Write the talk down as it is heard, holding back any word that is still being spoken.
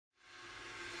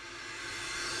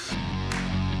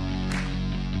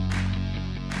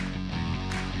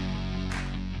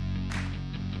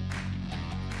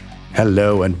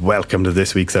Hello and welcome to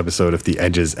this week's episode of the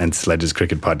Edges and Sledges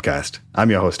Cricket Podcast.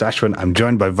 I'm your host Ashwin. I'm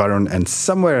joined by Varun, and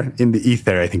somewhere in the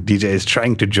ether, I think DJ is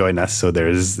trying to join us. So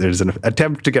there's an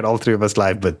attempt to get all three of us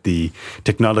live, but the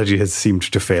technology has seemed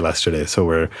to fail us today. So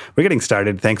we're getting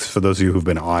started. Thanks for those of you who've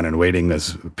been on and waiting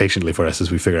as patiently for us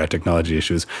as we figure out technology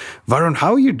issues. Varun,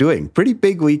 how are you doing? Pretty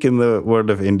big week in the world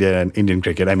of India and Indian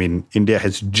cricket. I mean, India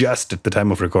has just at the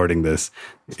time of recording this,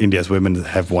 India's women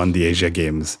have won the Asian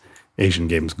Games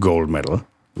gold medal,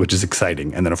 which is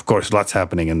exciting. And then, of course, lots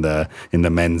happening in the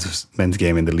men's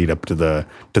game in the lead up to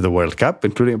the World Cup,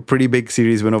 including a pretty big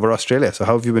series win over Australia. So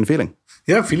how have you been feeling?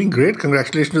 Yeah, feeling great.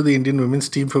 Congratulations to the Indian women's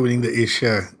team for winning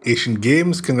the Asian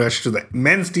Games. Congratulations to the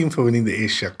men's team for winning the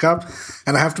Asia Cup.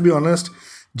 And I have to be honest,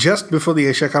 just before the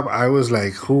Asia Cup, I was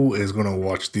like, who is going to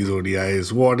watch these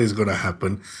ODIs? What is going to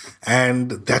happen?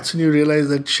 And that's when you realize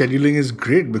that scheduling is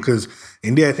great, because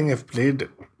India, I think, have played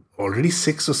already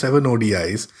 6 or 7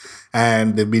 ODIs,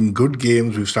 and they've been good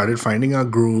games. We've started finding our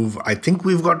groove. I think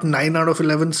we've got 9 out of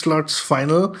 11 slots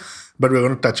final, but we're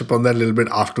going to touch upon that a little bit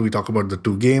after we talk about the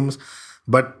 2 games.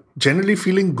 But generally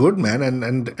feeling good, man.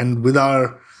 And with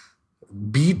our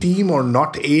B team or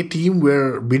not A team,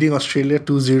 we're beating Australia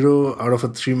 2-0 out of a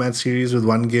 3-match series with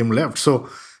 1 game left. So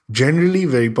generally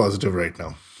very positive right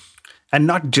now. And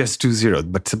not just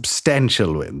 2-0, but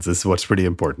substantial wins is what's pretty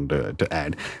important to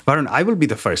add. Varun, I will be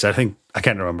the first. I can't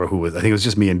remember who was. I think it was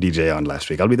just me and DJ on last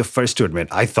week. I'll be the first to admit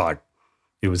I thought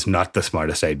it was not the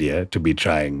smartest idea to be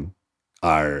trying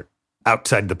our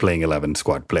outside the playing 11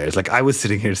 squad players. Like, I was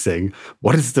sitting here saying,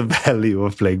 what is the value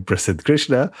of playing Prasidh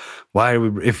Krishna? Why are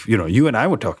we, if you and I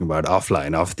were talking about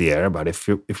offline, off the air, about if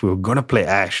we were going to play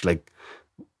Ash, like,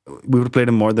 we would have played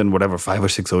him more than 5 or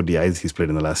 6 ODIs he's played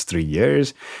in the last 3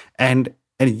 years. And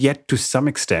yet, to some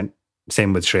extent,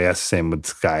 same with Shreyas, same with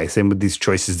Sky, same with these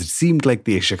choices that seemed like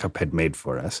the Asia Cup had made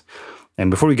for us. And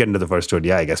before we get into the first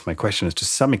ODI, I guess my question is, to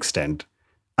some extent,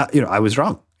 I was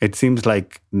wrong. It seems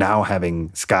like now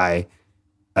having Sky,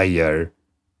 Iyer,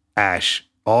 Ash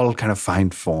all kind of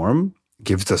find form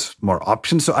gives us more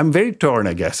options. So I'm very torn,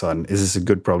 I guess, on is this a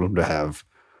good problem to have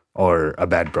or a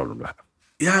bad problem to have?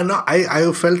 Yeah, no,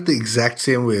 I felt the exact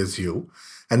same way as you.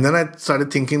 And then I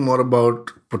started thinking more about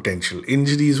potential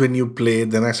injuries when you play.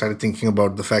 Then I started thinking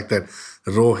about the fact that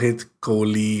Rohit,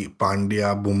 Kohli,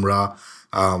 Pandya, Bumrah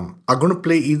are going to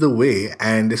play either way.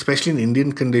 And especially in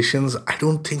Indian conditions, I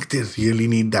don't think they really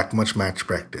need that much match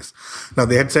practice. Now,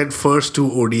 they had said first 2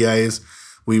 ODIs,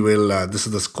 we will, this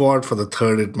is the squad. For the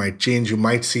third, it might change. You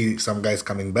might see some guys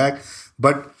coming back.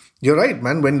 But you're right,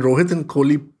 man. When Rohit and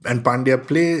Kohli and Pandya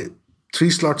play, 3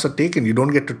 slots are taken. You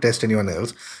don't get to test anyone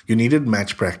else. You needed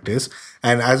match practice.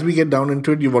 And as we get down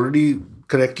into it, you've already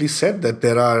correctly said that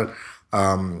there are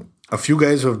a few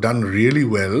guys who have done really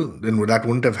well, and that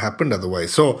wouldn't have happened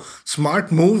otherwise. So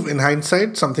smart move in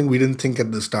hindsight, something we didn't think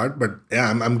at the start, but yeah,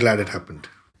 I'm glad it happened.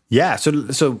 Yeah,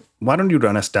 so why don't you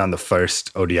run us down the first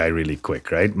ODI really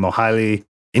quick, right? Mohali,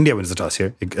 India wins the toss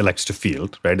here. It elects to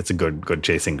field, right? It's a good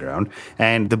chasing ground.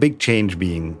 And the big change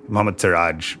being Mohammad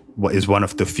Siraj is one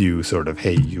of the few sort of,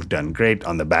 hey, you've done great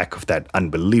on the back of that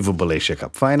unbelievable Asia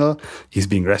Cup final. He's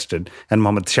being rested. And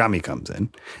Mohammad Shami comes in.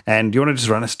 And do you want to just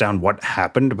run us down what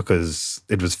happened? Because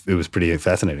it was pretty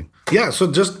fascinating. Yeah,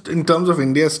 so just in terms of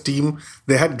India's team,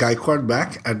 they had Gaikwad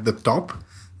back at the top.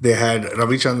 They had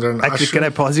Ravichandran Ashwin. Actually, can I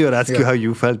pause you and ask you how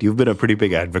you felt? You've been a pretty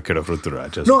big advocate of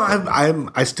Ruturaj. No,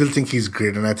 I still think he's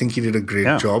great, and I think he did a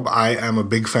great job. I am a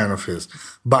big fan of his.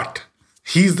 But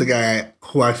he's the guy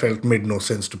who I felt made no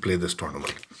sense to play this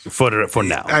tournament. For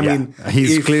now. I mean,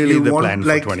 he's clearly the plan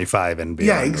for 25 and beyond.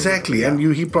 Yeah, exactly. And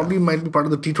he probably might be part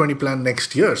of the T20 plan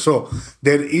next year. So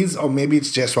there is, or maybe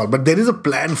it's Jaiswal, but there is a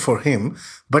plan for him.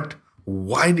 But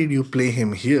why did you play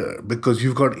him here? Because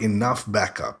you've got enough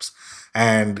backups.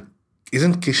 And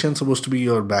isn't Kishan supposed to be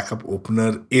your backup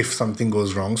opener if something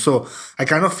goes wrong? So I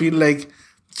kind of feel like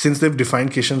since they've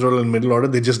defined Kishan's role in middle order,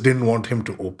 they just didn't want him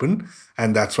to open.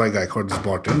 And that's why Gaikwad is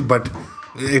brought in. But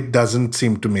it doesn't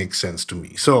seem to make sense to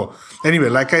me. So anyway,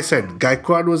 like I said,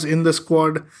 Gaikwad was in the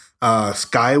squad.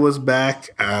 Sky was back.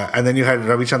 And then you had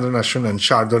Ravichandran Ashwin and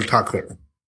Shardul Thakur.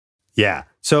 Yeah.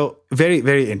 So very,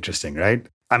 very interesting, right?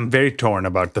 I'm very torn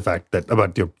about the fact that,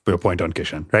 about your point on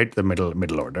Kishan, right? The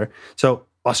middle order. So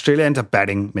Australia ends up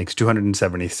batting, makes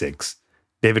 276.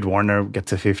 David Warner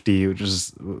gets a 50, which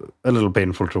is a little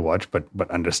painful to watch, but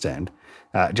understand.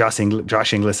 Josh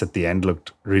Inglis at the end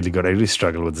looked really good. I really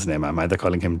struggle with his name. I'm either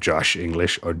calling him Josh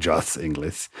English or Joss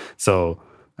Inglis. So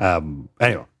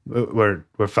anyway,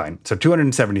 we're fine. So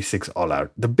 276 all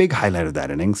out. The big highlight of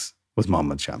that innings was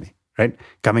Mohammad Shami, right?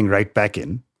 Coming right back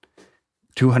in.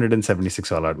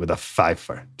 276 all out with a 5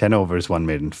 for 10 overs, 1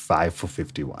 maiden, 5 for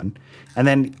 51. And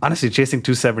then honestly, chasing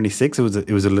 276,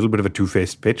 it was a little bit of a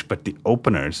two-faced pitch, but the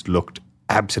openers looked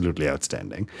absolutely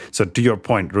outstanding. So to your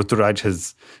point, Ruturaj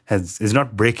is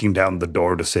not breaking down the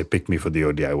door to say, pick me for the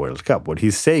ODI World Cup. What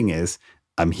he's saying is,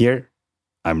 I'm here,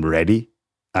 I'm ready,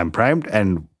 I'm primed,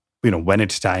 and when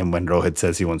it's time, when Rohit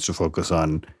says he wants to focus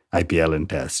on IPL and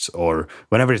tests, or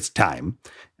whenever it's time,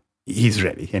 he's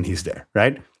ready and he's there,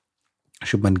 right?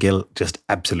 Shubman Gill, just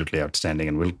absolutely outstanding,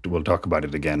 and we'll talk about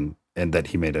it again, and that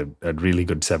he made a really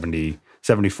good 74,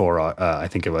 I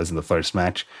think it was, in the first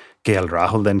match. KL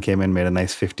Rahul then came in, made a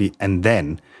nice 50, and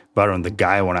then, Varun, the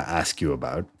guy I want to ask you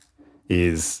about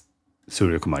is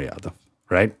Surya Kumar Yadav,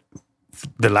 right?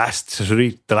 The last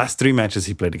three matches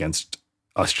he played against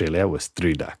Australia was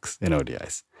 3 ducks in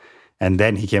ODIs. And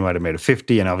then he came out and made a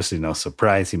 50, and obviously no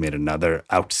surprise, he made another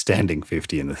outstanding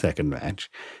 50 in the second match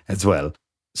as well.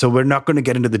 So we're not going to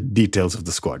get into the details of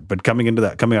the squad, but coming out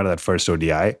of that first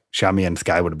ODI, Shami and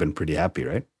Sky would have been pretty happy,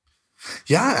 right?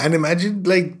 Yeah, and imagine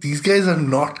these guys are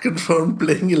not confirmed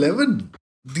playing 11.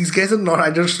 These guys are not,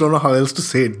 I just don't know how else to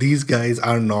say it. These guys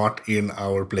are not in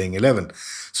our playing 11.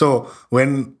 So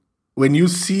when you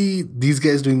see these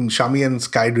guys Shami and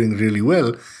Sky doing really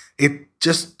well, it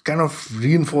just kind of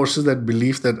reinforces that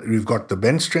belief that we've got the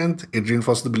bench strength. It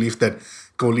reinforces the belief that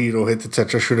Kohli, Rohit,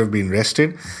 etc. should have been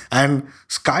rested. And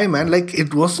Sky, man,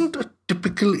 it wasn't a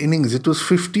typical innings. It was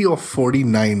 50 or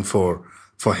 49 for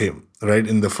him, right,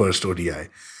 in the first ODI.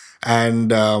 And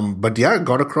but yeah,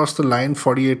 got across the line,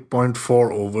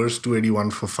 48.4 overs, 281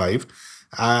 for 5.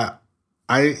 I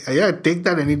take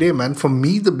that any day, man. For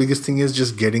me, the biggest thing is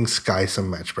just getting Sky some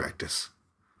match practice.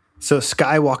 So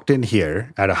Sky walked in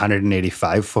here at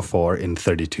 185 for 4 in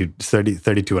 32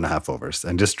 and a half overs.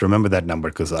 And just remember that number,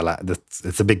 because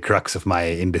it's a big crux of my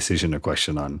indecision or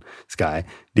question on Sky.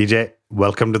 DJ,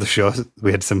 welcome to the show. We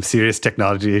had some serious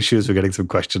technology issues. We're getting some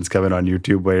questions coming on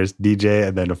YouTube. Where's DJ?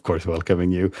 And then, of course,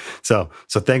 welcoming you. So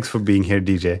thanks for being here,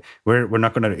 DJ. We're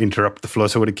not going to interrupt the flow,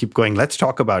 so we're going to keep going. Let's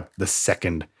talk about the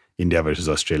second India versus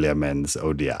Australia men's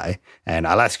ODI. And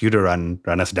I'll ask you to run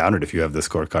us down it if you have the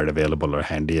scorecard available or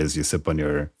handy as you sip on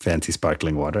your fancy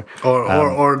sparkling water.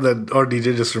 Or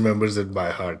DJ just remembers it by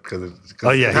heart because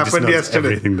it happened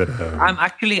yesterday. I'm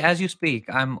actually, as you speak,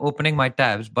 I'm opening my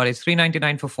tabs, but it's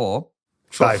 399 for 4.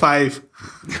 For 5.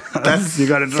 That's, you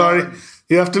got it. Sorry.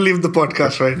 You have to leave the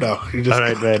podcast right now. All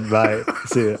right, man. Bye.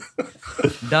 See you.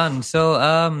 Done. So,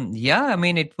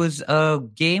 it was a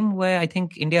game where I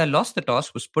think India lost the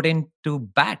toss, was put in to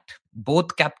bat.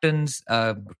 Both captains,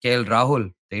 KL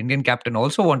Rahul, the Indian captain,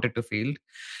 also wanted to field.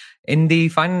 In the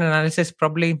final analysis,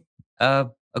 probably a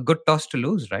good toss to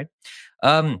lose, right?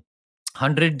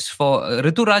 Hundreds for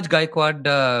Rituraj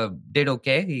Gaikwad did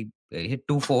okay. He hit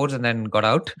 2 fours and then got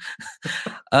out.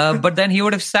 But then he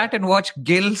would have sat and watched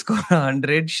Gill score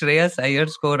 100, Shreyas Iyer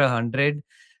score 100,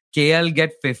 KL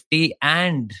get 50,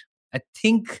 and I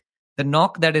think the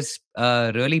knock that is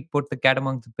really put the cat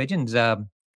among the pigeons,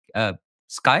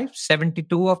 Sky,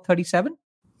 72 of 37.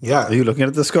 Yeah. Are you looking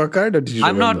at the scorecard, or did you?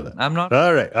 I'm not.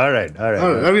 All right.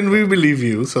 I mean, we believe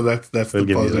you, so that's the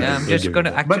positive. Yeah, I'm just going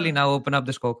to now open up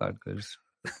the scorecard because.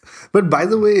 But by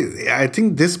the way, I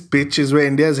think this pitch is where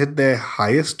India has hit their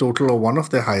highest total, or one of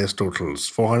their highest totals,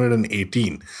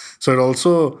 418. So it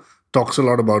also talks a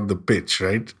lot about the pitch,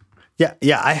 right?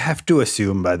 Yeah. I have to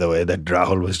assume, by the way, that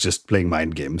Rahul was just playing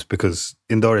mind games, because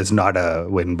Indore is not a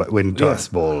win toss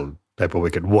bowl type of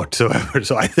wicket whatsoever.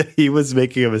 So either he was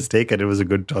making a mistake and it was a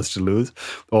good toss to lose,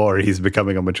 or he's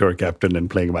becoming a mature captain and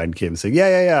playing mind games, saying,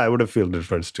 I would have fielded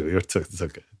first too. It's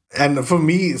okay. And for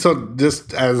me, so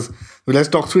just let's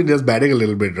talk through India's batting a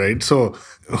little bit, right? So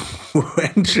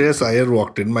when Shreyas Iyer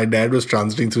walked in, my dad was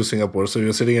transiting through Singapore, so we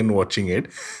were sitting and watching it,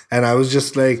 and I was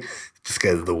just like, this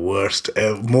guy's the worst,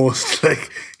 most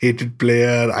hated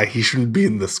player. He shouldn't be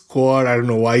in the squad. I don't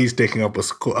know why he's taking up a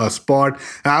spot.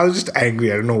 And I was just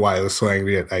angry. I don't know why I was so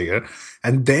angry at Iyer.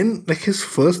 And then his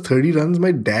first 30 runs,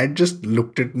 my dad just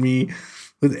looked at me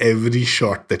with every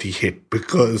shot that he hit,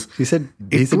 because he said,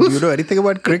 do you know anything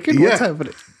about cricket? Yeah. What's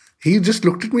happening? He just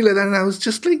looked at me like that, and I was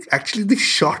just like, actually, the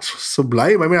shots were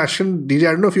sublime. I mean, Ashwin, DJ,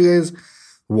 I don't know if you guys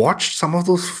watched some of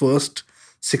those first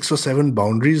 6 or 7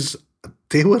 boundaries.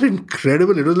 They were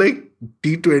incredible. It was like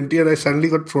T20, and I suddenly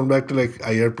got thrown back to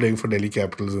Iyer playing for Delhi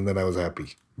Capitals, and then I was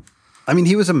happy. I mean,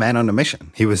 he was a man on a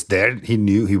mission. He was there. He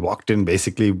knew. He walked in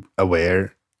basically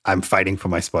aware, I'm fighting for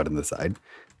my spot in the side.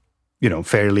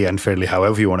 Fairly, unfairly,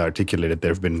 however you want to articulate it,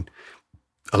 there have been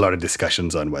a lot of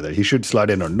discussions on whether he should slot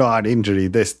in or not, injury,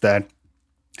 this, that,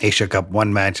 Asia Cup,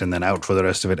 1 match, and then out for the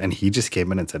rest of it. And he just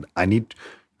came in and said, I need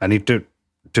to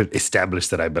establish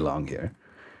that I belong here.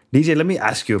 DJ, let me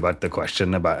ask you about the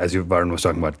question about, as Varun was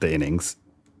talking about the innings,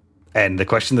 and the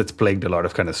question that's plagued a lot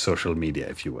of kind of social media,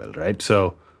 if you will, right?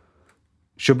 So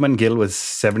Shubman Gill was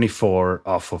 74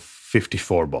 off of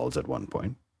 54 balls at one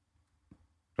point.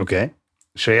 Okay.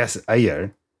 Shreyas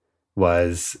Iyer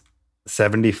was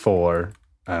 74.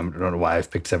 I don't know why I've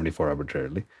picked 74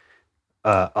 arbitrarily.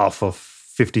 Off of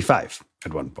 55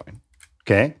 at one point.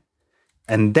 Okay.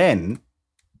 And then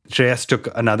Shreyas took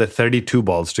another 32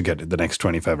 balls to get the next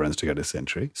 25 runs to get a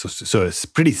century. So it's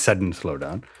pretty sudden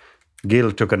slowdown.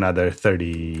 Gill took another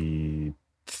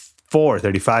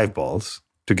 35 balls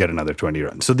to get another 20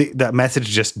 runs. So the message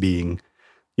just being,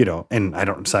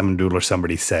 and Simon Dool or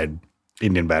somebody said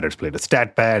Indian batters played a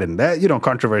stat pad and that,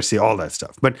 controversy, all that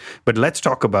stuff. But let's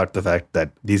talk about the fact that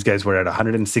these guys were at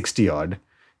 160 odd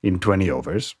in 20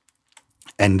 overs.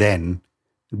 And then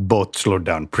both slowed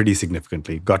down pretty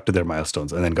significantly, got to their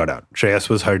milestones, and then got out. Shreyas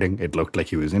was hurting. It looked like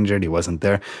he was injured. He wasn't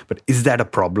there. But is that a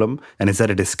problem? And is that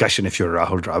a discussion if you're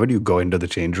Rahul Dravid? You go into the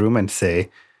change room and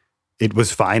say, it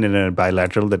was fine in a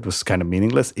bilateral that was kind of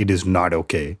meaningless. It is not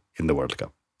okay in the World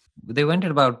Cup. They went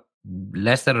at about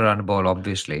less than a run a ball,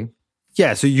 obviously.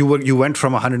 Yeah, so you went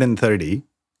from 130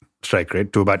 strike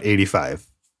rate to about 85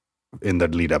 in the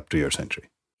lead up to your century.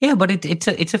 Yeah, but it's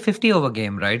a 50-over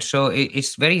game, right? So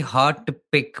it's very hard to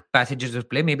pick passages of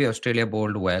play. Maybe Australia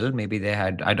bowled well. Maybe they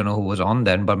had, I don't know who was on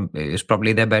then, but it's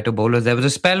probably their better bowlers. There was a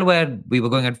spell where we were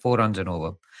going at 4 runs and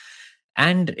over.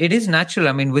 And it is natural.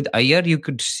 I mean, with Iyer, you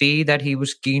could see that he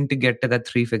was keen to get to that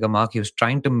 3-figure mark. He was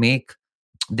trying to make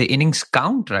the innings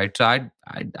count, right? So I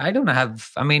don't have,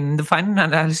 in the final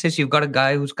analysis, you've got a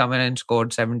guy who's come in and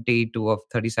scored 72 of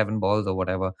 37 balls or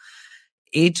whatever.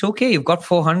 It's okay. You've got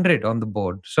 400 on the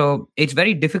board. So it's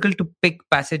very difficult to pick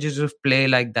passages of play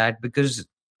like that because,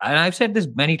 and I've said this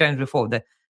many times before, that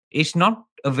it's not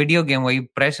a video game where you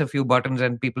press a few buttons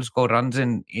and people score runs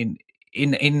in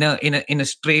a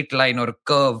straight line or a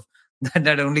curve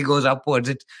that only goes upwards.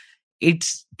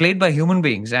 It's played by human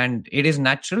beings and it is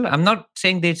natural. I'm not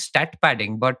saying there's stat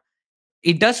padding, but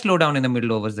it does slow down in the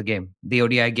middle overs, the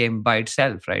ODI game by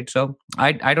itself, right? So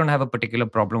I don't have a particular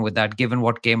problem with that, given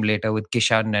what came later with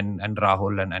Kishan and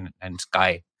Rahul and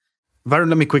Sky. Varun,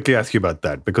 let me quickly ask you about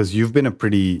that, because you've been a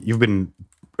pretty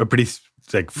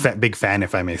big fan,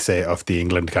 if I may say, of the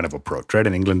England kind of approach, right?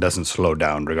 And England doesn't slow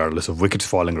down regardless of wickets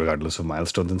falling, regardless of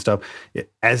milestones and stuff.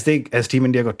 As Team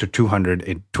India got to 200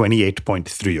 in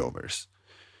 28.3 overs.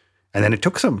 And then it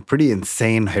took some pretty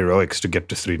insane heroics to get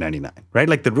to 399, right?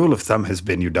 Like the rule of thumb has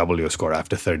been you double your score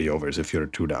after 30 overs if you're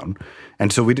 2 down.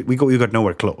 And so we got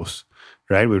nowhere close,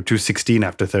 right? We were 216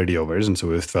 after 30 overs, and so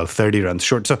we fell 30 runs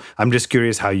short. So I'm just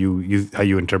curious how you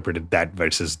interpreted that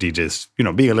versus DJ's,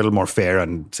 being a little more fair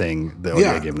and saying the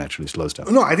ODI game naturally slows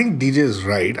down. No, I think DJ is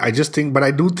right. I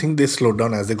do think they slowed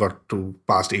down as they got to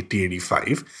past 80,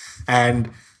 85.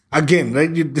 And again,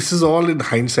 right, this is all in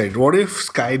hindsight. What if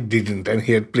Sky didn't and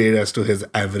he had played as to his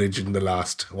average in the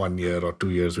last 1 year or 2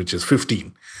 years, which is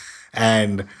 15?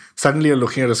 And suddenly you're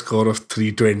looking at a score of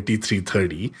 320,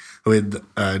 330 with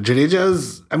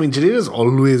Jadeja's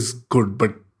always good,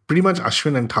 but pretty much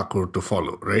Ashwin and Thakur to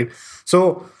follow, right?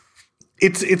 So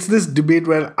it's this debate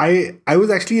where I was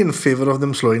actually in favor of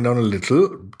them slowing down a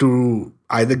little to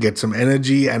either get some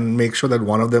energy and make sure that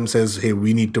one of them says, hey,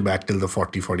 we need to bat till the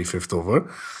 45th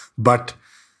over. But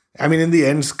in the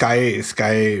end, Sky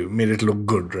made it look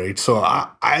good, right? So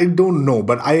I don't know,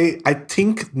 but I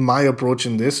think my approach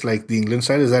in this, like the England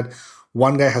side, is that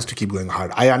one guy has to keep going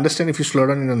hard. I understand if you slow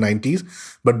down in the 90s,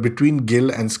 but between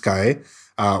Gill and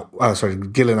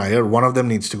Gill and Iyer, one of them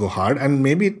needs to go hard. And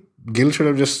maybe Gill should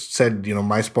have just said,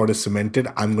 my spot is cemented.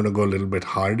 I'm going to go a little bit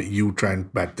hard. You try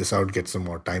and bat this out, get some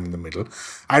more time in the middle.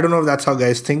 I don't know if that's how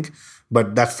guys think,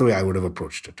 but that's the way I would have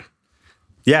approached it.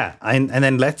 Yeah, and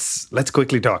then let's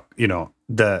quickly talk.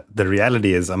 The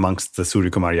reality is amongst the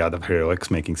Suryakumar Yadav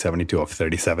heroics making 72 of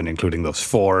 37, including those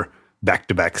 4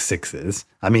 back-to-back sixes.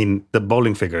 The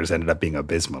bowling figures ended up being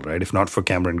abysmal, right? If not for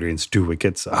Cameron Green's 2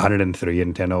 wickets, 103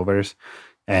 in 10 overs,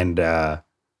 and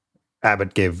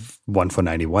Abbott gave 1 for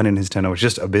 91 in his 10 overs.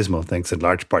 Just abysmal, thanks in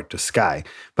large part to Sky.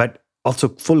 But also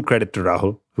full credit to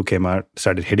Rahul, who came out,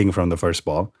 started hitting from the first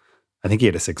ball. I think he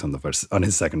had a 6 on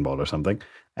his second ball or something.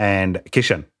 And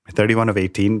Kishan, 31 of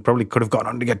 18, probably could have gone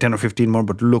on to get 10 or 15 more,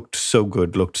 but looked so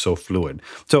good, looked so fluid.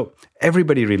 So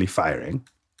everybody really firing.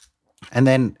 And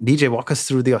then DJ, walk us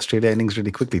through the Australia innings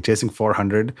really quickly, chasing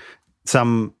 400.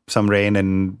 Some rain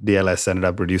and DLS ended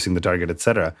up reducing the target,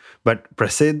 etc. But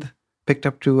Prasidh picked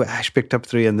up 2, Ash picked up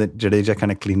 3, and the Jadeja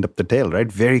kind of cleaned up the tail,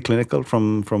 right? Very clinical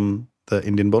from the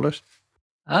Indian bowlers.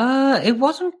 It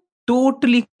wasn't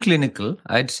totally clinical.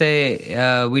 I'd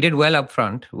say we did well up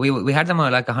front. We had them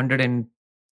like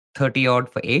 130 odd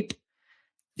for 8.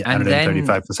 Yeah, And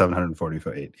 135 for 740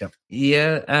 for 8. Yep.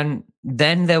 Yeah, and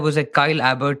then there was a Kyle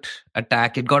Abbott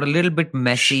attack. It got a little bit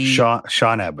messy.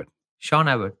 Sean Abbott. Sean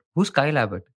Abbott. Who's Kyle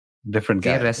Abbott? Different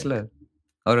guy. A wrestler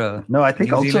or a no, I think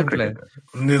New also Zealand player.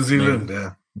 New Zealand, maybe.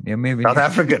 Yeah. Yeah, maybe South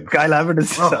African. Kyle Abbott is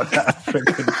South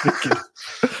African.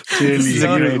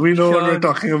 Clearly, we know what we're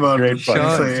talking about. Great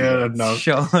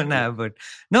Sean Abbott.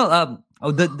 No,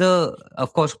 the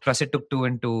of course Prasad took 2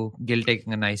 and 2. Gill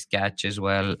taking a nice catch as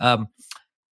well.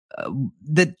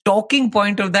 The talking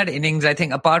point of that innings, I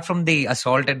think, apart from the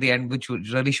assault at the end, which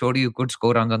really showed you could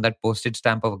score runs on that postage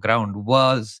stamp of a ground,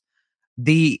 was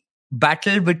the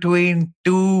battle between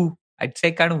two, I'd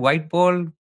say, kind of white ball.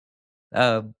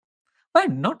 Well,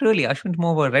 not really. Ashwin's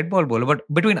more of a red ball bowler,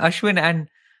 but between Ashwin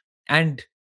and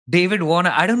David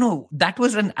Warner, I don't know. That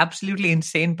was an absolutely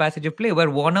insane passage of play where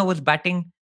Warner was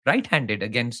batting right-handed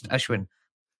against Ashwin.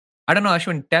 I don't know,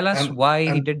 Ashwin, tell us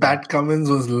why he did that. Pat Cummins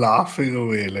was laughing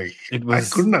away. I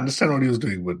couldn't understand what he was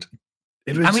doing, but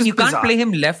you can't play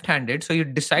him left-handed, so you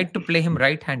decide to play him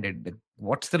right-handed.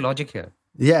 What's the logic here?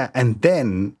 Yeah, and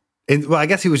then, I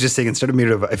guess he was just saying, instead of me,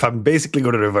 if I'm basically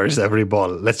going to reverse every ball,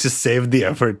 let's just save the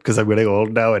effort because I'm getting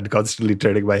old now and constantly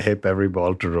turning my hip every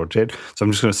ball to rotate. So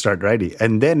I'm just going to start righty.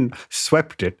 And then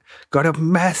swept it, got a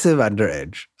massive under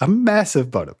edge, a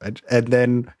massive bottom edge, and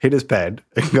then hit his pad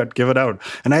and got given out.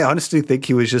 And I honestly think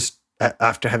he was just,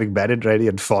 after having batted righty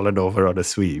and fallen over on a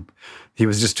sweep, he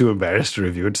was just too embarrassed to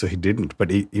review it, so he didn't. But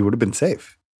he would have been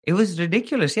safe. It was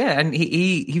ridiculous, yeah. And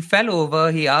he fell over.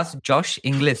 He asked Josh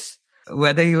Inglis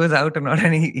whether he was out or not,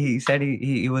 and he said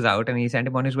he was out, and he sent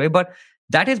him on his way. But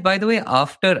that is, by the way,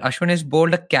 after Ashwin has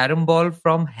bowled a carom ball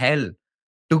from hell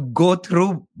to go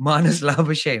through Manas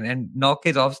Labuschagne and knock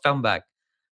his off stump back.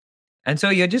 And so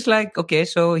you're just like, okay,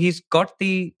 so he's got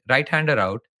the right-hander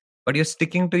out, but you're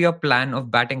sticking to your plan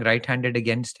of batting right-handed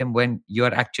against him when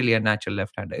you're actually a natural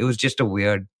left-hander. It was just a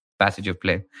weird passage of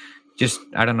play. Just,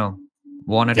 I don't know.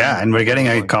 And we're getting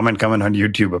a comment coming on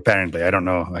YouTube, apparently. I don't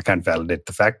know. I can't validate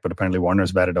the fact, but apparently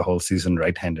Warner's batted a whole season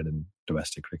right-handed in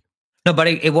domestic cricket. No, but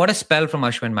what a spell from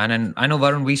Ashwin, man. And I know,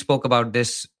 Varun, we spoke about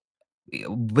this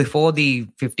before the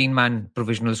 15-man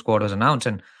provisional squad was announced,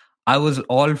 and I was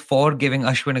all for giving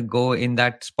Ashwin a go in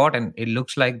that spot, and it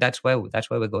looks like that's where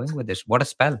we're going with this. What a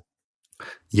spell.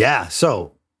 Yeah,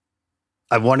 so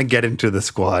I want to get into the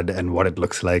squad and what it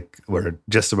looks like. We're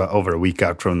just about over a week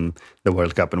out from the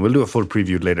World Cup, and we'll do a full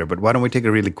preview later. But why don't we take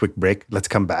a really quick break? Let's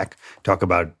come back, talk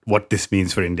about what this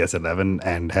means for India's 11,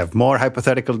 and have more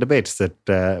hypothetical debates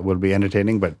that will be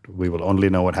entertaining, but we will only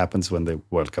know what happens when the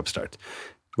World Cup starts.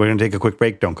 We're going to take a quick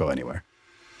break. Don't go anywhere.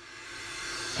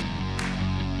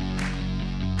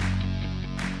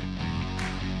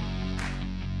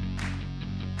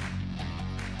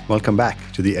 Welcome back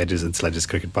to the Edges and Sledges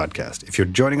Cricket Podcast. If you're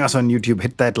joining us on YouTube,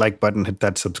 hit that like button, hit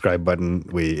that subscribe button.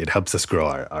 It helps us grow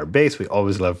our base. We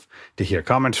always love to hear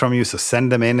comments from you, so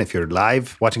send them in. If you're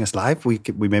watching us live, we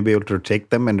may be able to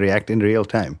take them and react in real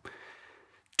time.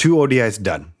 2 ODIs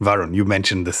done. Varun, you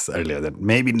mentioned this earlier, that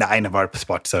maybe 9 of our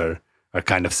spots are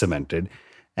kind of cemented.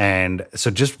 And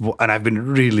so and I've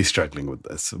been really struggling with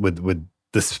this, with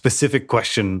the specific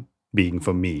question being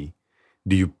for me,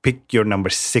 do you pick your number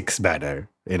 6 batter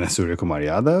in a Surya Kumar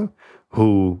Yadav?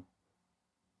 Do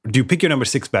you pick your number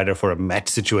 6 batter for a match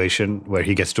situation where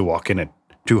he gets to walk in at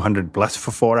 200 plus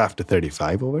for 4 after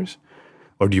 35 overs?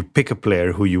 Or do you pick a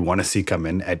player who you want to see come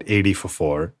in at 80 for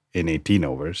 4 in 18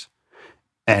 overs?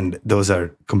 And those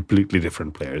are completely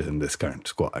different players in this current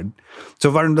squad.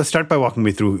 So Varun, let's start by walking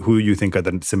me through who you think are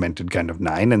the cemented kind of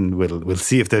 9, and we'll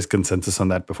see if there's consensus on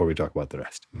that before we talk about the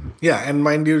rest. Yeah, and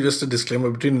mind you, just a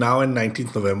disclaimer, between now and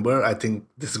 19th November, I think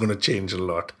this is going to change a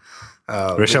lot.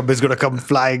 Rishabh is going to come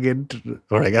flying in,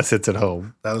 or I guess it's at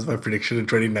home. That was my prediction in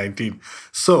 2019.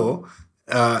 So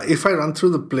if I run through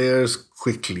the players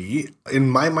quickly, in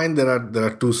my mind, there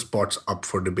are 2 spots up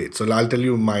for debate. So I'll tell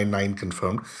you my 9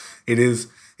 confirmed. It is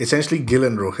essentially Gill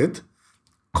and Rohit,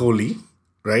 Kohli,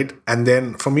 right? And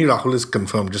then for me, Rahul is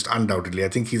confirmed, just undoubtedly. I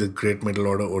think he's a great middle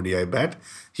order ODI bat.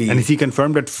 And is he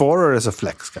confirmed at 4 or as a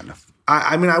flex kind of?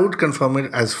 I mean, I would confirm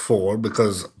it as 4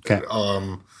 because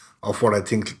of what I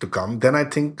think to come. Then I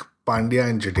think Pandya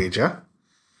and Jadeja.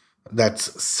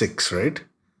 That's 6, right?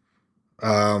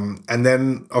 And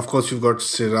then, of course, you've got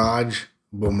Siraj,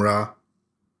 Bumrah,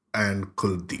 and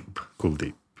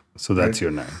Kuldeep. So that's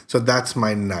your 9. So that's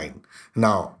my 9.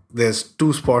 Now, there's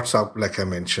 2 spots up, like I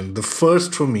mentioned. The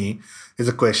first for me is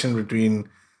a question between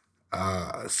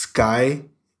Sky,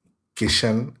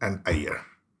 Kishan, and Iyer.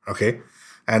 Okay?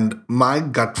 And my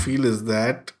gut feel is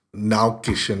that now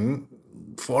Kishan,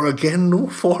 for again no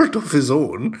fault of his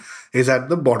own, is at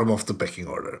the bottom of the pecking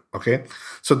order. Okay.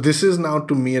 So this is now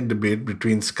to me a debate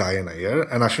between Sky and Iyer.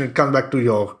 And Ashwin, it comes back to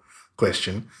your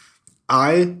question.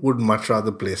 I would much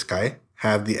rather play Sky,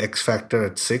 have the X factor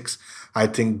at 6. I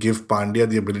think give Pandya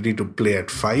the ability to play at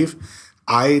 5.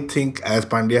 I think as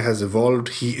Pandya has evolved,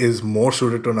 he is more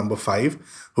suited to number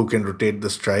 5, who can rotate the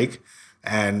strike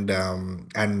and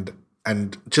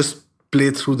just play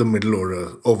through the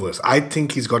middle overs. I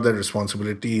think he's got that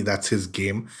responsibility. That's his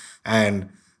game, and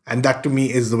that to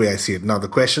me is the way I see it. Now the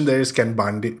question there is, can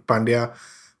Pandya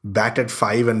bat at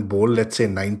 5 and bowl, let's say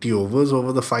 90 overs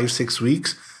over the 5-6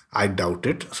 weeks? I doubt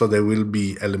it. So there will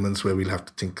be elements where we'll have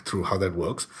to think through how that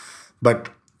works. But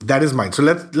that is mine. So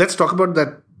let's talk about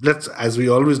that. Let's, as we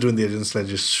always do in the Agent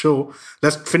Sledges show,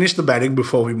 let's finish the batting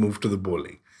before we move to the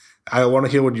bowling. I want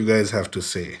to hear what you guys have to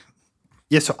say.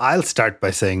 Yeah, so I'll start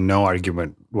by saying no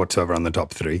argument whatsoever on the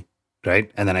top 3, right?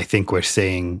 And then I think we're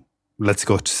saying, let's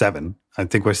go to 7. I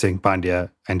think we're saying Pandya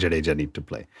and Jadeja need to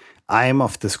play. I am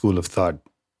of the school of thought,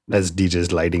 as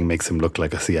DJ's lighting makes him look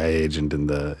like a CIA agent in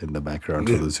the background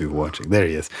for those who are watching. There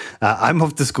he is. I'm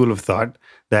of the school of thought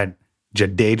that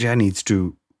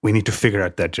we need to figure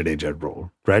out that Jadeja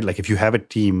role, right? Like if you have a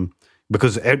team,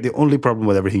 because the only problem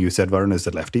with everything you said, Varun, is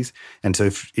the lefties. And so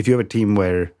if you have a team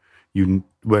where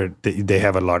they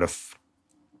have a lot of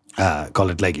call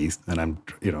it leggies, and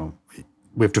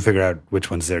we have to figure out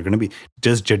which ones they're going to be.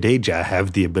 Does Jadeja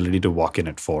have the ability to walk in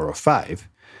at 4 or 5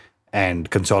 and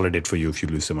consolidate for you if you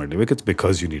lose some early wickets,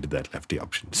 because you needed that lefty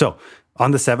option? So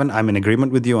on the 7, I'm in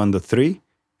agreement with you on the 3,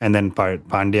 and then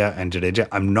Pandya and Jadeja.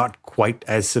 I'm not quite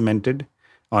as cemented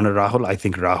on a Rahul. I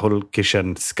think Rahul,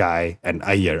 Kishan, Sky, and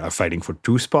Iyer are fighting for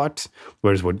 2 spots,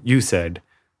 whereas what you said,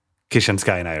 Kishan,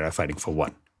 Sky, and Iyer are fighting for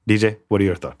 1. DJ, what are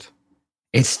your thoughts?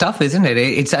 It's tough, isn't it?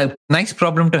 It's a nice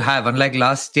problem to have. Unlike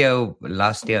last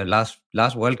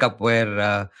World Cup,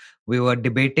 where we were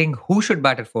debating who should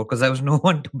bat at 4, because there was no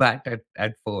one to bat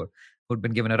at 4 who'd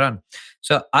been given a run.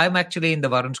 So I'm actually in the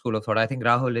Varun school of thought. I think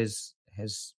Rahul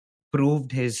has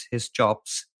proved his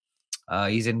chops.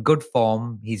 He's in good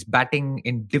form. He's batting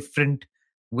in different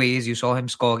ways. You saw him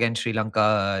score against Sri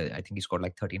Lanka. I think he scored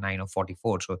like 39 or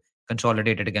 44. So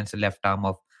consolidated against the left arm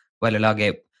of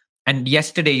Wellalage. And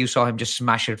yesterday you saw him just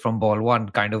smash it from ball 1,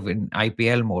 kind of in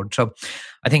IPL mode. So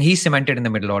I think he's cemented in the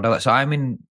middle order. So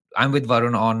I'm with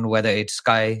Varun on whether it's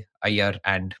Sky, Iyer,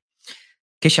 and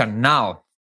Kishan. Now,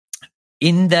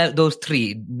 in those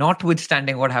 3,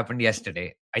 notwithstanding what happened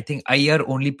yesterday, I think Iyer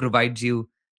only provides you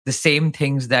the same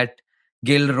things that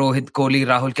Gill, Rohit, Kohli,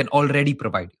 Rahul can already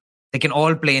provide you. They can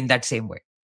all play in that same way,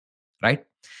 right?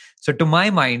 So to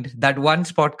my mind, that one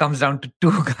spot comes down to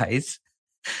 2 guys,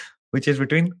 which is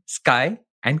between Sky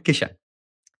and Kishan.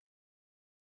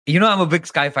 I'm a big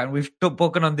Sky fan. We've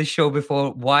spoken on this show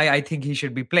before why I think he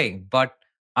should be playing, but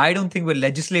I don't think we're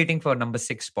legislating for a number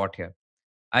 6 spot here.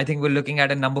 I think we're looking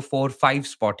at a number 4-5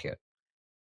 spot here.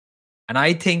 And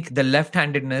I think the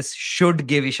left-handedness should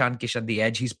give Ishan Kishan the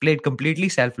edge. He's played completely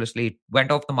selflessly.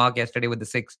 Went off the mark yesterday with the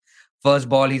 6. First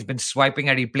ball, he's been swiping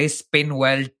at. He plays spin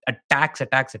well, attacks.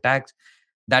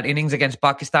 That innings against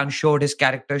Pakistan showed his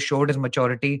character, showed his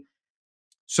maturity.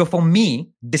 So for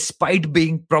me, despite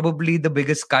being probably the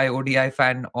biggest Sky ODI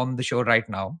fan on the show right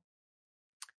now,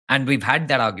 and we've had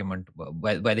that argument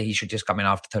whether he should just come in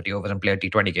after 30 overs and play a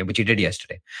T20 game, which he did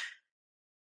yesterday,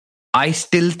 I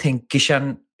still think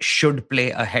Kishan should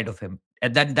play ahead of him.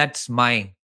 And that's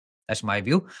my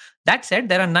view. That said,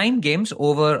 there are 9 games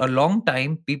over a long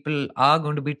time. People are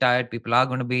going to be tired. People are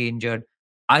going to be injured.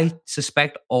 I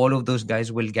suspect all of those guys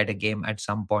will get a game at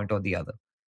some point or the other,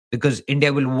 because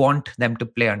India will want them to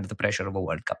play under the pressure of a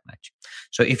World Cup match.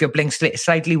 So if you're playing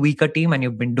slightly weaker team and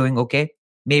you've been doing okay,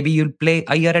 maybe you'll play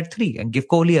Iyer at 3 and give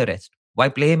Kohli a rest. Why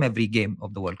play him every game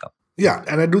of the World Cup? Yeah,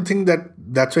 and I do think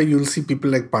that's why you'll see people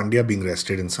like Pandya being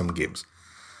rested in some games,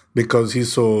 because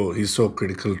he's so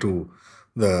critical to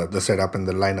the setup and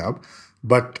the lineup.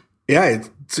 But yeah,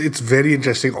 it's very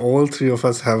interesting. All 3 of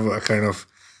us have a kind of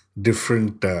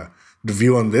different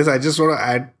view on this. I just want to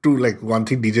add to one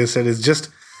thing DJ said is just,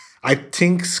 I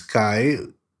think Sky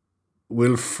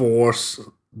will force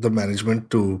the management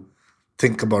to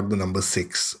think about the number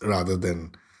 6 rather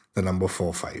than the number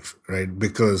 4-5, right?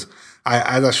 Because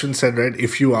as Ashwin said, right,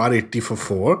 if you are 80 for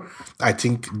 4, I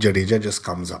think Jadeja just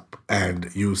comes up and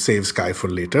you save Sky for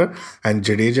later. And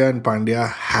Jadeja and Pandya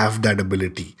have that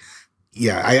ability.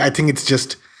 Yeah, I think it's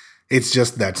just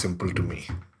that simple to me.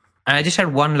 And I just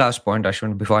had one last point,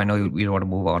 Ashwin, before I know you want to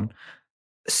move on.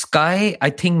 Sky, I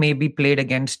think, maybe played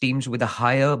against teams with a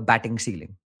higher batting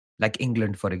ceiling, like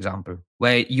England, for example,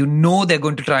 where they're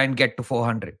going to try and get to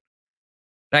 400.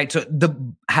 right? So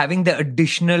having the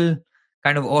additional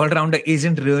kind of all-rounder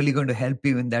isn't really going to help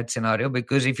you in that scenario,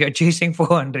 because if you're chasing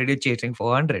 400, you're chasing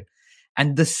 400.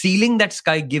 And the ceiling that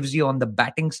Sky gives you on the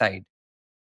batting side,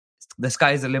 the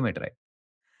sky is the limit, right?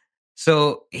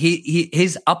 So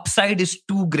his upside is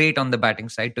too great on the batting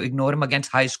side to ignore him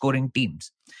against high-scoring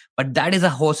teams. But that is a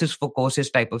horses for courses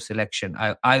type of selection,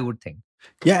 I would think.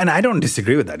 Yeah, and I don't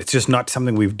disagree with that. It's just not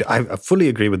something I fully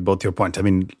agree with both your points. I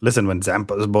mean, listen, when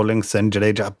Zampa is bowling, send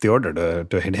Jadeja up the order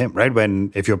to hit him, right?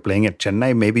 If you're playing at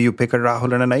Chennai, maybe you pick a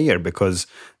Rahul and an Iyer because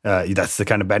that's the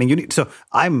kind of batting you need. So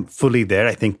I'm fully there.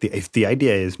 I think if the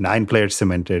idea is 9 players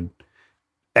cemented,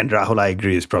 and Rahul, I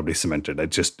agree, is probably cemented.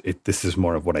 This is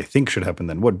more of what I think should happen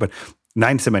than would. But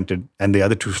 9 cemented, and the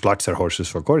other 2 slots are horses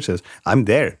for courses. I'm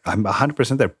there. I'm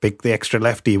 100% there. Pick the extra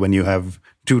lefty when you have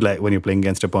when you're playing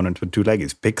against opponents with 2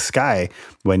 leggies. Pick Sky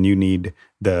when you need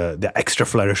the extra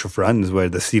flourish of runs where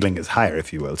the ceiling is higher,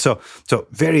 if you will. So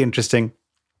very interesting.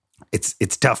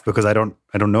 It's tough because I don't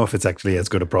know if it's actually as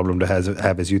good a problem to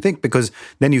have as you think, because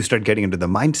then you start getting into the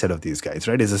mindset of these guys,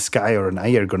 right? Is a Sky or an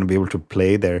Iyer going to be able to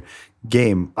play their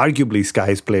game? Arguably,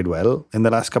 Sky's played well in the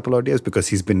last couple of days because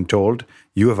he's been told,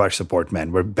 you have our support,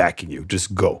 man. We're backing you.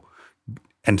 Just go.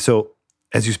 And so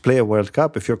as you play a World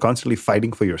Cup, if you're constantly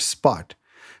fighting for your spot,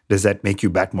 does that make you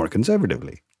bat more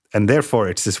conservatively? And therefore,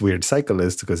 it's this weird cycle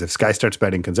is because if Sky starts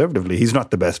batting conservatively, he's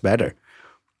not the best batter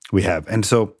we have. And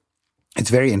so it's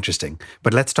very interesting.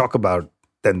 But let's talk about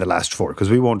then the last 4, because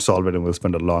we won't solve it and we'll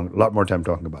spend a lot more time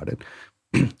talking about it.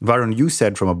 Varun, you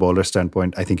said from a bowler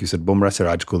standpoint, I think you said Bumrah,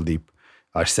 Siraj, Kuldeep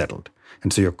are settled.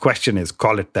 And so your question is,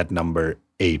 call it that number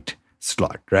 8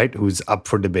 slot, right? Who's up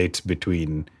for debates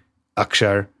between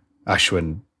Akshar,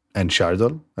 Ashwin, and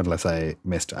Shardul, unless I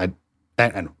missed.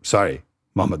 And sorry,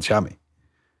 Mohammad Shami,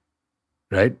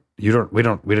 right? We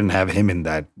didn't have him in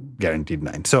that guaranteed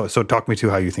 9. So talk me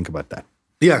through how you think about that.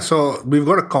 Yeah, so we've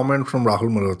got a comment from Rahul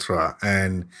Malhotra,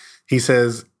 and he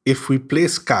says, if we play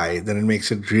Sky, then it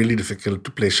makes it really difficult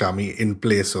to play Shami in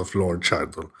place of Lord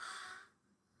Shardul.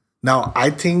 Now, I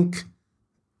think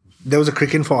there was a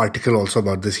Cricinfo article also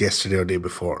about this yesterday or day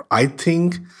before. I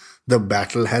think the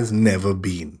battle has never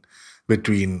been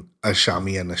between a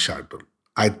Shami and a Shardul.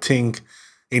 I think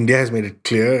India has made it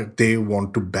clear they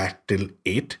want to bat till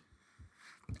 8.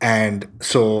 And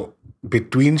so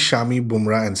between Shami,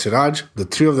 Bumrah, and Siraj, the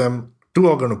 3 of them, 2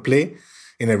 are going to play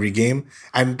in every game.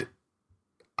 And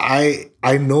I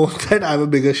know that I'm a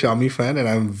bigger Shami fan, and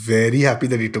I'm very happy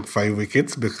that he took 5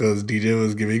 wickets, because DJ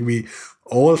was giving me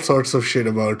all sorts of shit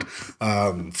about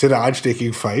Siraj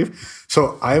taking 5.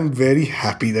 So I'm very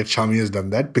happy that Shami has done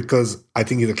that, because I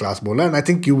think he's a class bowler. And I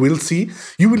think you will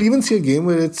even see a game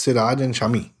where it's Siraj and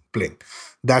Shami playing.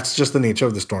 That's just the nature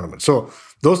of this tournament. So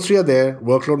those 3 are there,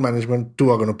 workload management,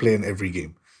 2 are going to play in every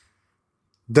game.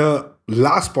 The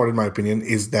last part, in my opinion,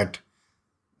 is that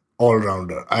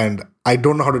all-rounder. And I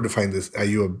don't know how to define this. Are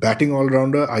you a batting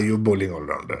all-rounder? Are you a bowling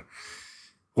all-rounder?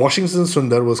 Washington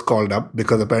Sundar was called up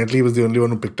because apparently he was the only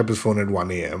one who picked up his phone at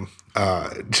 1 a.m.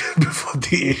 Before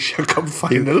the Asia Cup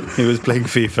final. He was playing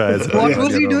FIFA. What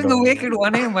was he doing awake at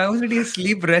 1 a.m.? Why wasn't he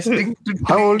asleep resting?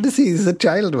 How old is he? He's a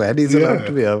child, man. He's allowed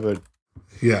to be up.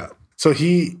 Yeah. So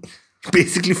he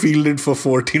basically fielded for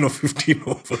 14 or 15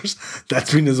 overs.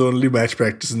 That's been his only match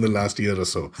practice in the last year or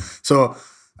so. So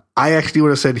I actually would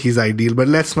have said he's ideal, but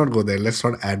let's not go there. Let's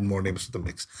not add more names to the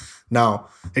mix. Now,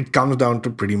 it comes down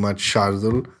to pretty much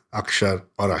Shardul, Akshar,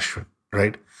 or Ashwin,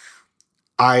 right?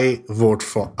 I vote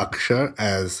for Akshar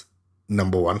as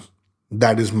number 1.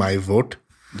 That is my vote.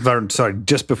 Varun, sorry,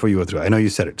 just before you go through, I know you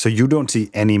said it. So you don't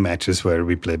see any matches where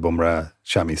we play Bumrah,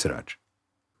 Shami, Siraj?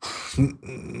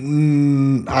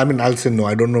 I mean, I'll say no.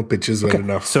 I don't know pitches well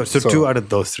enough. So 2 out of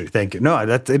those 3. Thank you. No,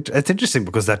 that's interesting,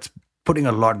 because that's putting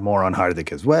a lot more on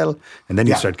Hardik as well. And then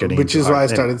you start getting... Which is why I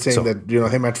started saying that,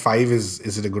 him at 5,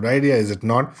 is it a good idea? Is it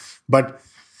not? But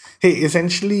hey,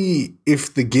 essentially,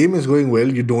 if the game is going well,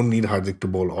 you don't need Hardik to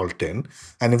bowl all 10.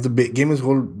 And if the game is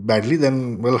bowled badly,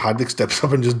 then, well, Hardik steps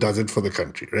up and just does it for the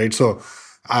country, right? So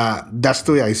that's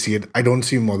the way I see it. I don't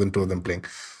see more than 2 of them playing.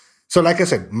 So like I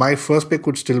said, my first pick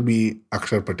would still be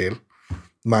Akshar Patel.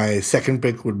 My second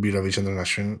pick would be Ravichandran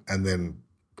Ashwin. And then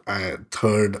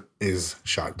third is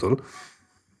Shardul.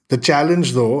 The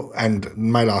challenge, though, and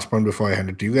my last point before I hand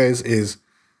it to you guys, is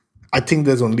I think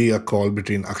there's only a call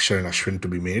between Akshar and Ashwin to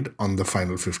be made on the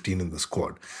final 15 in the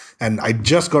squad. And I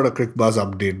just got a quick buzz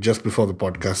update just before the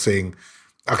podcast saying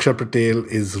Akshar Patel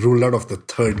is ruled out of the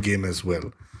 3rd game as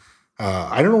well.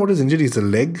 I don't know what his injury is.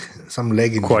 Some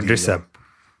leg injury. Quadricep.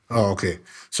 Oh, okay.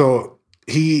 So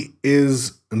he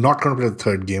is not going to play the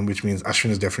 3rd game, which means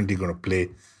Ashwin is definitely going to play.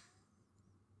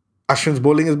 Ashwin's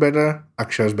bowling is better.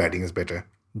 Akshar's batting is better.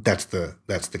 That's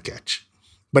the catch.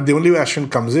 But the only way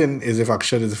Ashwin comes in is if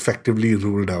Akshar is effectively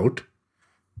ruled out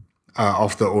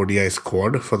of the ODI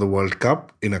squad for the World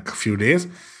Cup in a few days.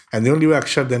 And the only way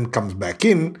Akshar then comes back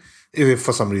in is if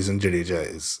for some reason Jadeja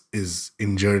is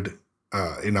injured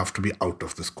enough to be out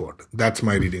of the squad. That's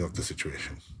my reading of the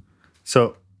situation.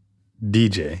 So,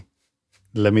 DJ,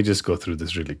 let me just go through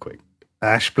this really quick.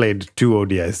 Ash played 2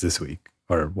 ODIs this week,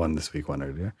 or one this week, one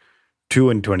earlier. 2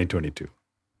 in 2022,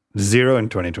 0 in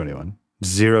 2021,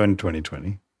 0 in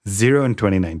 2020, 0 in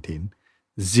 2019,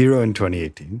 0 in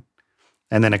 2018,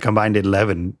 and then a combined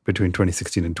 11 between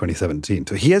 2016 and 2017.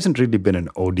 So he hasn't really been an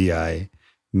ODI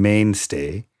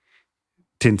mainstay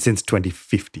since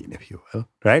 2015, if you will,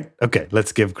 right? Okay,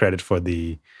 let's give credit for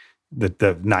the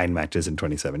 9 matches in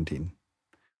 2017.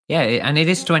 Yeah, and it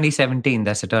is 2017.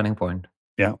 That's a turning point.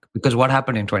 Yeah. Because what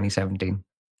happened in 2017?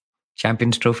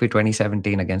 Champions Trophy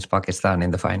 2017 against Pakistan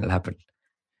in the final happened.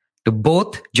 To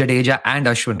both Jadeja and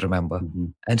Ashwin, remember. Mm-hmm.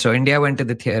 And so India went to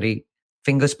the theory,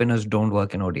 finger spinners don't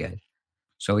work in ODI.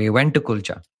 So he went to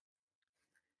Kulcha.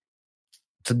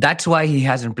 So that's why he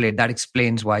hasn't played. That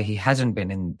explains why he hasn't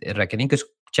been in reckoning, because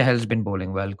Chahal's been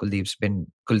bowling well.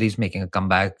 Kuldeep's making a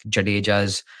comeback.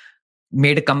 Jadeja's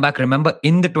made a comeback. Remember,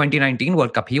 in the 2019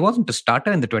 World Cup, he wasn't a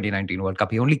starter in the 2019 World Cup.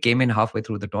 He only came in halfway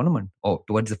through the tournament, or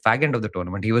towards the fag end of the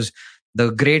tournament. He was the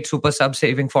great super sub,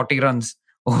 saving 40 runs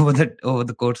over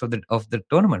the course of the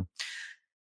tournament.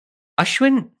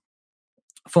 Ashwin,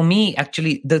 for me,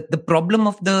 actually, the problem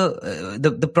of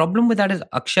the problem with that is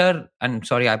Akshar. And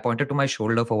sorry, I pointed to my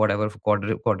shoulder for whatever for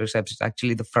quadriceps. It's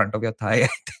actually the front of your thigh, I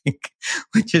think,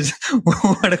 which is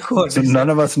what a quad. So none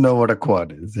of us know what a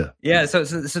quad is. Yeah. Yeah. So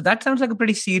that sounds like a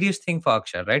pretty serious thing for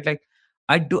Akshar, right? Like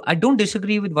I don't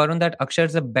disagree with Varun that Akshar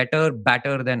is a better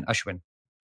batter than Ashwin.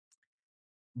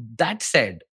 That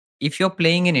said, if you're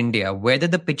playing in India, whether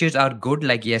the pitches are good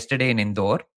like yesterday in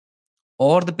Indore,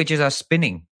 or the pitches are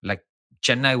spinning like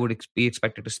Chennai would be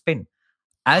expected to spin.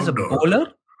 As a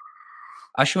bowler,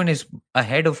 Ashwin is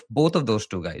ahead of both of those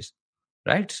two guys,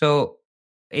 right? So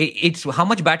it's how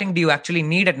much batting do you actually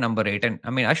need at number 8? And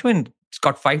I mean, Ashwin's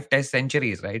got 5 Test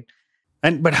centuries, right?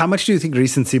 But how much do you think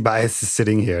recency bias is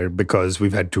sitting here because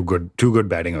we've had two good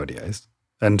batting ODIs?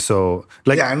 And so,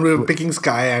 and we're picking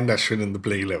Sky and Ashwin in the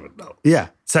play 11 now. Yeah.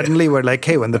 Suddenly we're like,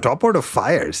 hey, when the top order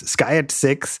fires, Sky at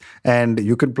 6, and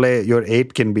you can play, your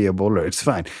 8 can be a bowler. It's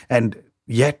fine. And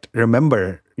yet,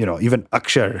 remember, even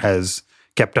Akshar has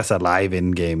kept us alive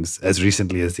in games as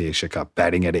recently as the Asia Cup,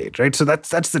 batting at 8, right? So that's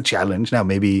the challenge. Now,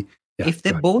 maybe... Yeah, if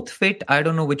they both fit, I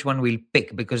don't know which one we'll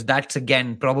pick, because that's,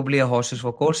 again, probably a horses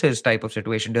for courses type of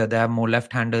situation. Do they have more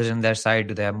left-handers in their side?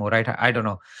 Do they have more right? I don't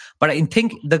know. But I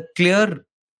think the clear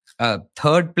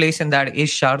third place in that is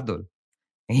Shardul.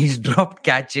 He's dropped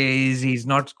catches. He's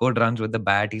not scored runs with the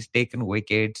bat. He's taken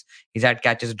wickets. He's had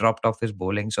catches dropped off his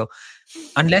bowling. So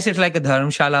unless it's like a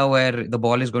Dharamshala where the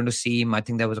ball is going to seam, I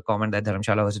think there was a comment that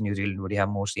Dharamshala was in New Zealand. Would he have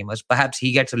more seamers? Perhaps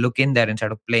he gets a look in there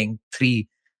instead of playing 3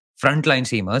 frontline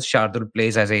seamers. Shardul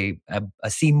plays as a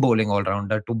seam bowling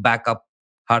all-rounder to back up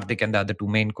Hardik and the other 2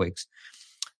 main quicks.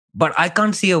 But I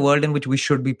can't see a world in which we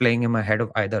should be playing him ahead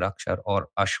of either Akshar or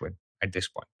Ashwin at this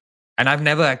point. And I've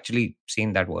never actually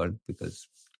seen that world because...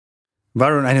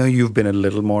 Varun, I know you've been a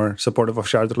little more supportive of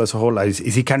Shardul as a whole. Is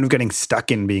he kind of getting stuck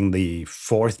in being the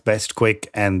 4th best quick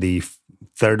and the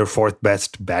 3rd or 4th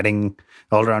best batting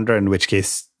all-rounder, in which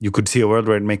case you could see a world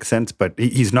where it makes sense, but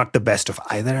he's not the best of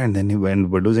either, and then when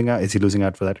we're losing out, is he losing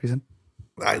out for that reason?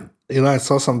 I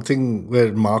saw something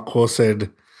where Marco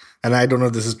said, and I don't know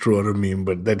if this is true or a meme,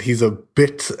 but that he's a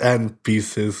bits and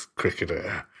pieces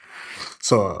cricketer.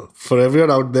 So for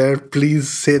everyone out there, please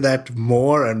say that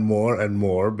more and more and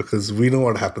more, because we know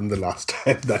what happened the last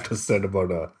time that was said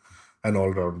about an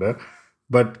all-rounder.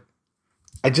 But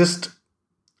I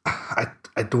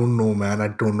don't know, man. I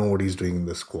don't know what he's doing in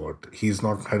the squad. He's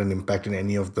not had an impact in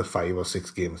any of the 5 or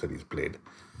 6 games that he's played.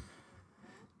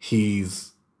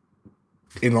 He's,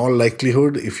 in all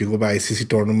likelihood, if you go by ICC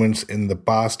tournaments in the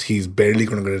past, he's barely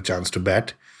going to get a chance to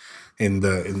bat in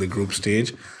the group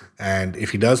stage. And if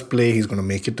he does play, he's going to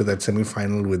make it to that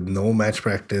semi-final with no match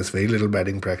practice, very little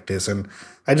batting practice. And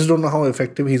I just don't know how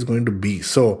effective he's going to be.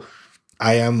 So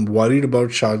I am worried about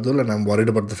Shardul, and I'm worried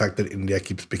about the fact that India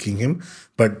keeps picking him.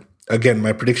 But again,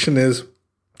 my prediction is,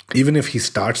 even if he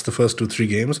starts the first 2-3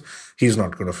 games, he's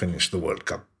not going to finish the World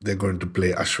Cup. They're going to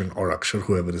play Ashwin or Akshar,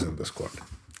 whoever is in the squad.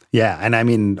 Yeah, and I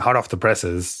mean, hot off the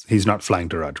presses, he's not flying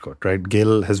to Rajkot, right?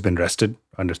 Gill has been rested,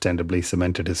 understandably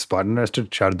cemented his spot and rested.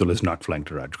 Shardul is not flying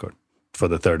to Rajkot for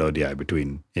the 3rd ODI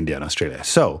between India and Australia.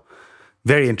 So,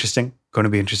 very interesting. Going to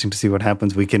be interesting to see what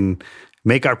happens. We can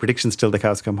make our predictions till the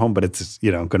cows come home, but it's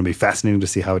going to be fascinating to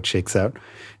see how it shakes out.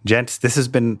 Gents, this has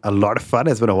been a lot of fun.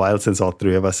 It's been a while since all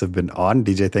three of us have been on.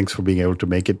 DJ, thanks for being able to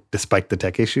make it despite the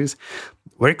tech issues.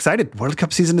 We're excited. World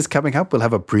Cup season is coming up. We'll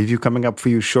have a preview coming up for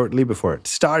you shortly before it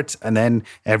starts. And then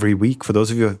every week, for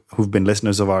those of you who've been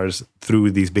listeners of ours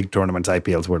through these big tournaments,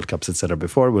 IPLs, World Cups, etc.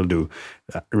 before, we'll do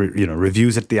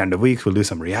reviews at the end of weeks. We'll do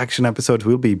some reaction episodes.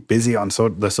 We'll be busy on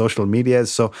the social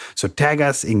medias. So tag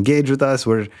us, engage with us.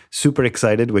 We're super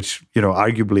excited, which,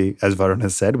 arguably, as Varun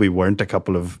has said, we weren't a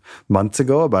couple of months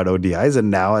ago about ODIs.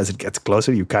 And now as it gets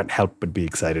closer, you can't help but be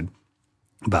excited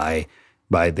by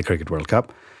the Cricket World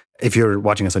Cup. If you're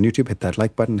watching us on YouTube, hit that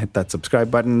like button, hit that subscribe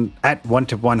button. At One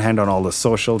Tip One Hand on all the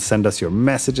socials, send us your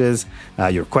messages,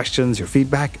 your questions, your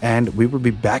feedback, and we will be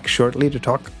back shortly to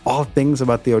talk all things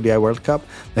about the ODI World Cup.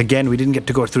 Again, we didn't get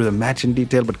to go through the match in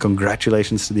detail, but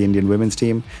congratulations to the Indian women's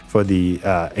team for the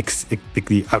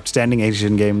outstanding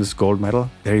Asian Games gold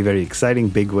medal. Very, very exciting,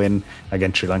 big win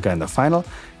against Sri Lanka in the final.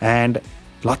 And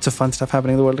lots of fun stuff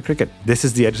happening in the world of cricket. This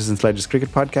is the Edges and Sledges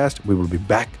Cricket Podcast. We will be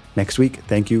back next week.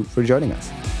 Thank you for joining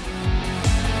us.